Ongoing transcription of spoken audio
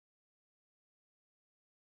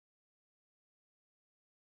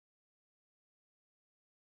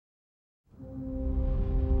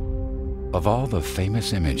Of all the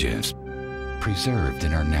famous images preserved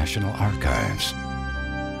in our national archives,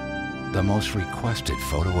 the most requested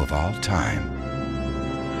photo of all time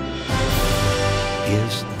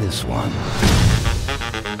is this one.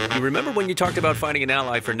 You remember when you talked about finding an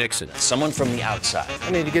ally for Nixon? Someone from the outside.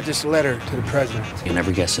 I need to get this letter to the president. You'll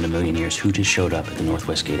never guess in a million years who just showed up at the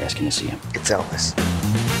Northwest Gate asking to see him. It's Elvis.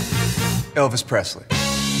 Elvis Presley.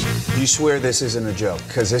 You swear this isn't a joke,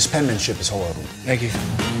 because this penmanship is horrible. Thank you.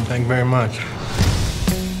 Thank you very much.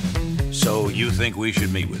 So you think we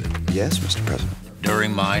should meet with him? Yes, Mr. President.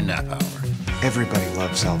 During my nap hour. Everybody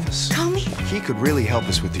loves Elvis. Call me. He could really help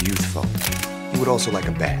us with the youth vote. He would also like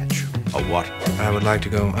a badge. A what? I would like to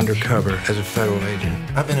go undercover as a federal agent.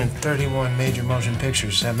 I've been in 31 major motion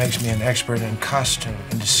pictures. That makes me an expert in costume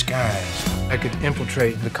and disguise. I could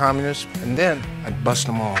infiltrate the communists, and then I'd bust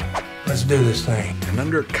them all. Let's do this thing. An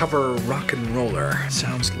undercover rock and roller.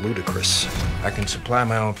 Sounds ludicrous. I can supply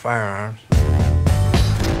my own firearms.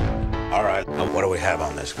 All right, now what do we have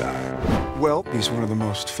on this guy? Well, he's one of the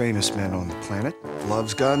most famous men on the planet.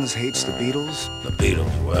 Loves guns, hates the Beatles. The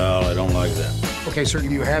Beatles. Well, I don't like that. Okay, sir, do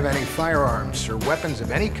you have any firearms or weapons of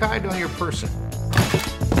any kind on your person?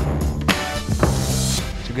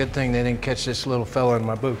 It's a good thing they didn't catch this little fella in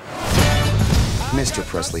my boot. Mr.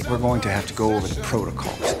 Presley, we're going to have to go over the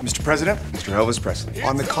protocol. Mr. President, Mr. Elvis Presley.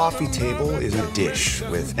 On the coffee table is a dish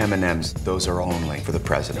with M&Ms. Those are only for the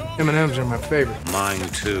president. M&Ms are my favorite. Mine,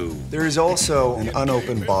 too. There is also an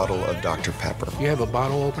unopened bottle of Dr. Pepper. You have a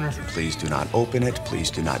bottle opener? Please do not open it.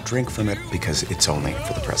 Please do not drink from it, because it's only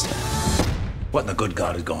for the president. What in the good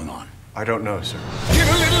God is going on? I don't know, sir. Give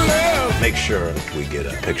a little love. Make sure that we get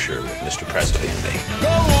a picture with Mr. Presley and me. Go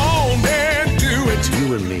on and do it.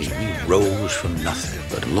 You and me, we rose from nothing.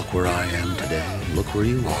 But look where I am today. Look where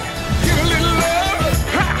you are. Give a little love.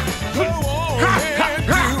 Ha! Go on and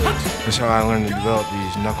do it. That's how I learned to develop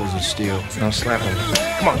these knuckles of steel. Now slap them.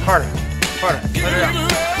 Come on, harder. Harder. Let it out.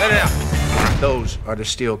 Let it out. Those are the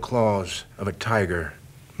steel claws of a tiger,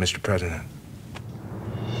 Mr. President.